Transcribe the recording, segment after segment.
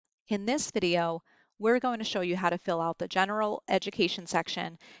In this video, we're going to show you how to fill out the general education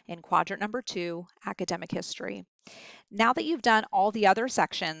section in quadrant number 2, academic history. Now that you've done all the other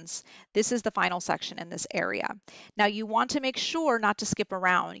sections, this is the final section in this area. Now you want to make sure not to skip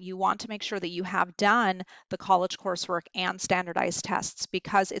around. You want to make sure that you have done the college coursework and standardized tests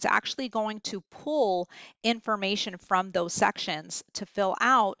because it's actually going to pull information from those sections to fill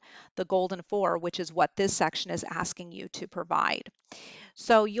out the Golden 4, which is what this section is asking you to provide.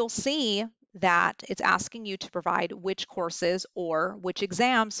 So you'll see that it's asking you to provide which courses or which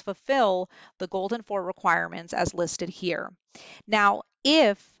exams fulfill the Golden 4 requirements as listed here. Now,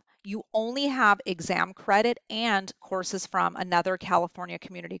 if you only have exam credit and courses from another California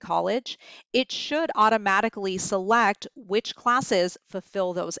community college, it should automatically select which classes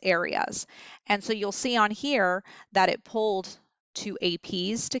fulfill those areas. And so you'll see on here that it pulled 2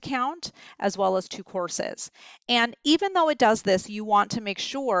 APs to count, as well as 2 courses. And even though it does this, you want to make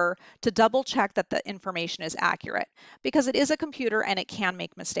sure to double check that the information is accurate because it is a computer and it can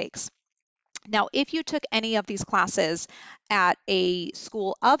make mistakes. Now, if you took any of these classes at a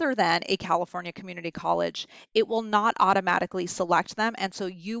school other than a California community college, it will not automatically select them, and so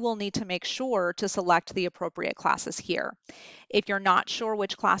you will need to make sure to select the appropriate classes here. If you're not sure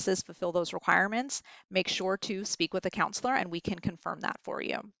which classes fulfill those requirements, make sure to speak with a counselor and we can confirm that for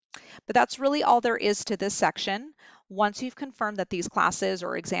you. But that's really all there is to this section. Once you've confirmed that these classes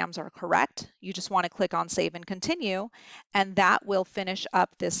or exams are correct, you just want to click on Save and Continue, and that will finish up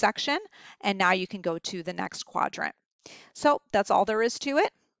this section, and now you can go to the next quadrant. So that's all there is to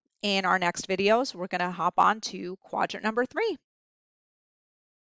it. In our next videos, we're going to hop on to quadrant number 3.